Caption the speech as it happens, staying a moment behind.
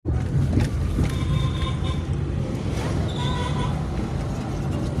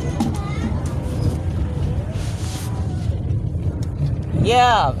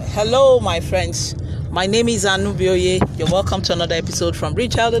Yeah, hello, my friends. My name is Anu Bioye. You're welcome to another episode from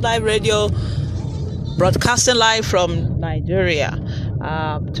Reach Out Live Radio, broadcasting live from Nigeria.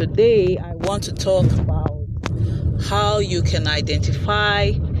 Today, I want to talk about how you can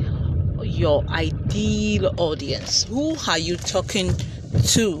identify your ideal audience. Who are you talking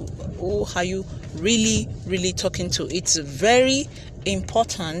to? Who are you really talking to? It's very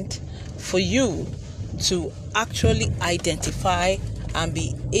important for you to actually identify and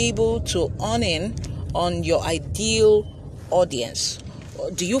be able to hone in on your ideal audience.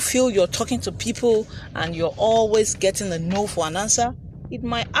 Do you feel you're talking to people and you're always getting a no for an answer? It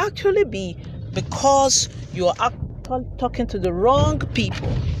might actually be because you're talking to the wrong people.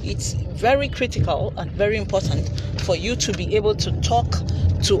 It's very critical and very important for you to be able to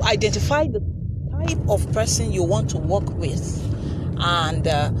identify the type of person you want to work with and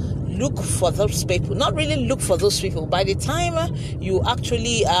look for those people. Not really look for those people. By the time you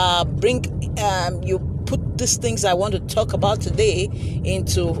actually you put these things I want to talk about today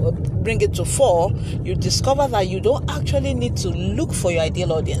bring it to fore, you discover that you don't actually need to look for your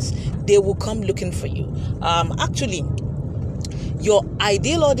ideal audience. They will come looking for you. Actually, your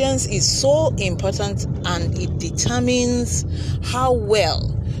ideal audience is so important, and it determines how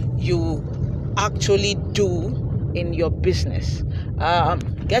well you actually do in your business.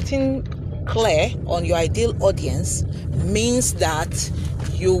 Getting clear on your ideal audience means that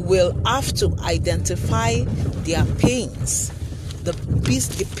you will have to identify their pains, the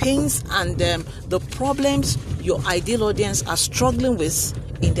pains and the problems your ideal audience are struggling with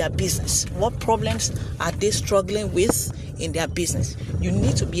in their business. What problems are they struggling with in their business? You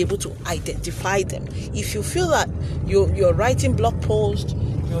need to be able to identify them. If you feel that you're writing blog posts,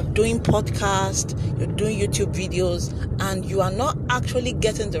 you're doing podcasts, you're doing YouTube videos, and you are not actually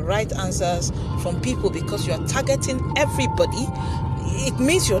getting the right answers from people because you are targeting everybody, it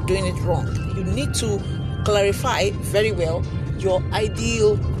means you're doing it wrong. You need to clarify very well your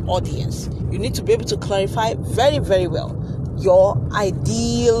ideal audience. You need to be able to clarify very, very well your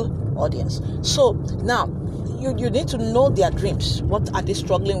ideal audience. So now, you need to know their dreams. What are they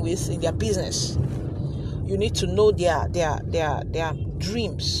struggling with in their business? You need to know their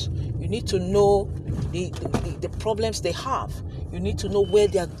dreams. You need to know the problems they have. You need to know where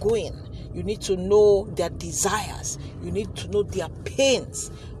they are going. You need to know their desires. You need to know their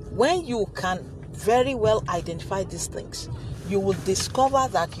pains. When you can very well identify these things, you will discover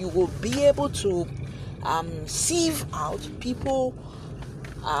that you will be able to sieve out people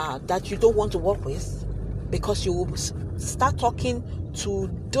that you don't want to work with, because you will start talking to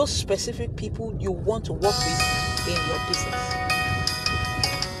those specific people you want to work with in your business.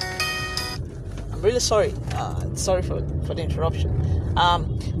 I'm really sorry. Sorry for the interruption.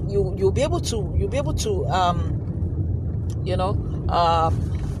 You'll be able to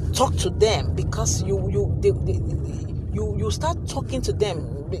talk to them, because you start talking to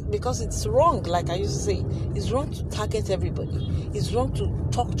them, because it's wrong. Like I used to say, it's wrong to target everybody. It's wrong to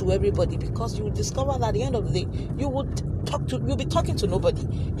talk to everybody, because you will discover that at the end of the day, you'll be talking to nobody.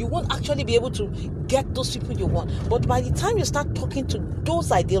 You won't actually be able to get those people you want. But by the time you start talking to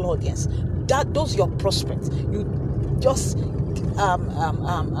those ideal audience, those your prospects, you just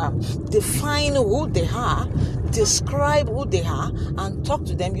define who they are, describe who they are, and talk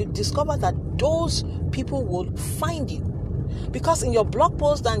to them. You discover that those people will find you, because in your blog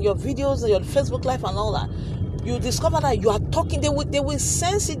posts and your videos and your Facebook Live and all that, you discover that you are talking. They will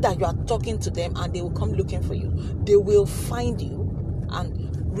sense it that you are talking to them, and they will come looking for you. They will find you and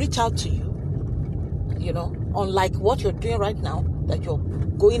reach out to you. Unlike what you're doing right now, that you're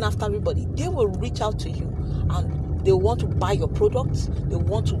going after everybody, they will reach out to you, and they want to buy your products. They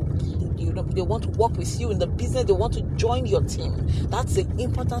want to work with you in the business. They want to join your team. That's the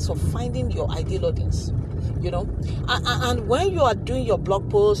importance of finding your ideal audience. And when you are doing your blog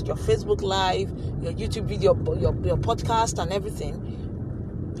post, your Facebook Live, your YouTube video, your podcast and everything,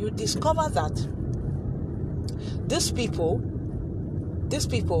 you discover that these people,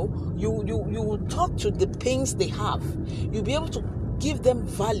 you will talk to the pains they have. You'll be able to give them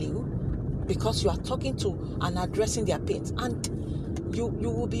value, because you are talking to and addressing their pains, and you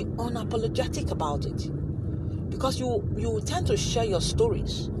will be unapologetic about it, because you will tend to share your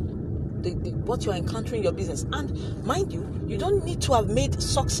stories, what you are encountering in your business. And mind you, you don't need to have made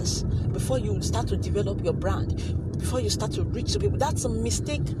success before you start to develop your brand, before you start to reach the people. That's a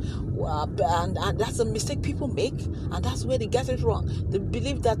mistake, and that's a mistake people make, and that's where they get it wrong. They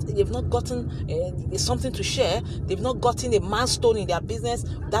believe that they've not gotten something to share. They've not gotten a milestone in their business.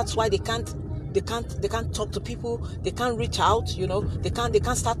 That's why they can't talk to people. They can't reach out. They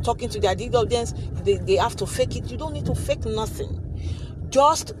can't start talking to their ideal audience. They have to fake it. You don't need to fake nothing.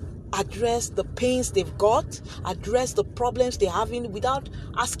 Just address the pains they've got, address the problems they're having without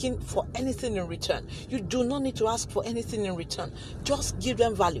asking for anything in return. You do not need to ask for anything in return. Just give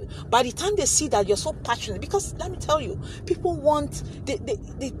them value. By the time they see that you're so passionate, because let me tell you, people want,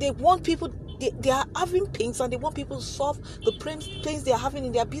 they want people, they are having pains and they want people to solve the pains they are having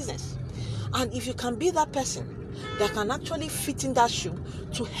in their business. And if you can be that person that can actually fit in that shoe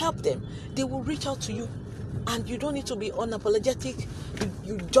to help them, they will reach out to you. And you don't need to be unapologetic.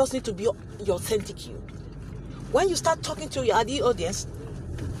 You just need to be your authentic you. When you start talking to your ideal audience,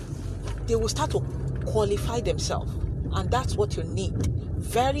 they will start to qualify themselves. And that's what you need.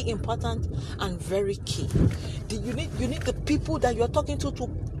 Very important and very key. You need the people that you're talking to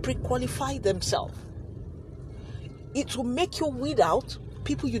pre-qualify themselves. It will make you weed out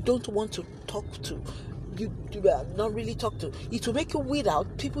people you don't want to talk to. You not really talk to. It will make you weed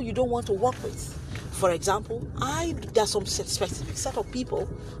out people you don't want to work with. For example, there's some specific set of people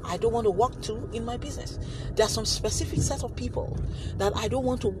I don't want to work to in my business. There's some specific set of people that I don't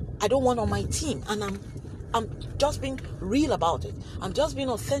want on my team, and I'm just being real about it. I'm just being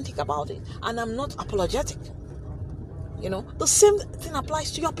authentic about it, and I'm not apologetic. The same thing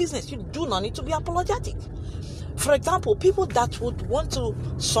applies to your business. You do not need to be apologetic. For example, people that would want to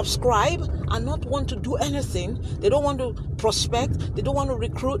subscribe and not want to do anything, they don't want to prospect, they don't want to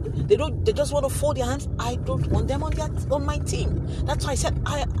recruit, they just want to fold their hands. I don't want them on my team. That's why I said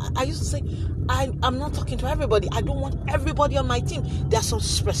I used to say I'm not talking to everybody. I don't want everybody on my team. There's some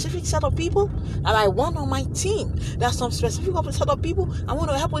specific set of people that I want on my team. There's some specific set of people I want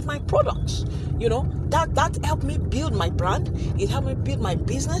to help with my products. That helped me build my brand. It helped me build my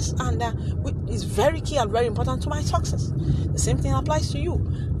business, and it's very key and very important to my success. The same thing applies to you.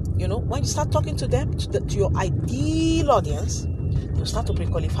 When you start talking to them, to your ideal audience, they'll start to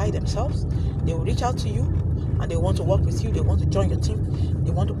pre-qualify themselves. They will reach out to you, and they want to work with you. They want to join your team.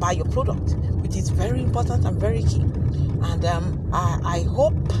 They want to buy your product, which is very important and very key. And I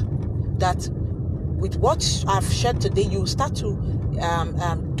hope that with what I've shared today, you start to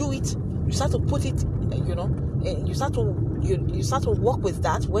do it. You start to put it. You start to work with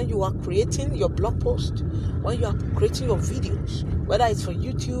that when you are creating your blog post, when you are creating your videos, whether it's for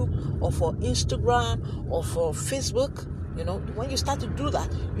YouTube or for Instagram or for Facebook. When you start to do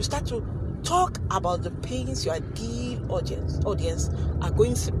that, you start to talk about the pains your ideal audience are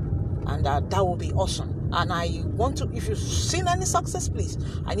going through, and that will be awesome. And I want to, if you've seen any success, please,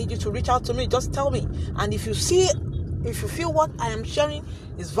 I need you to reach out to me. Just tell me. And if you feel what I am sharing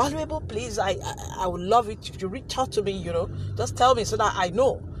is valuable, please, I would love it if you reach out to me. Just tell me so that I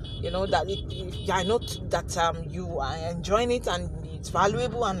know, I know that you are enjoying it and it's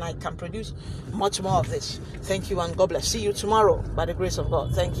valuable, and I can produce much more of this. Thank you, and God bless. See you tomorrow by the grace of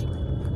God. Thank you.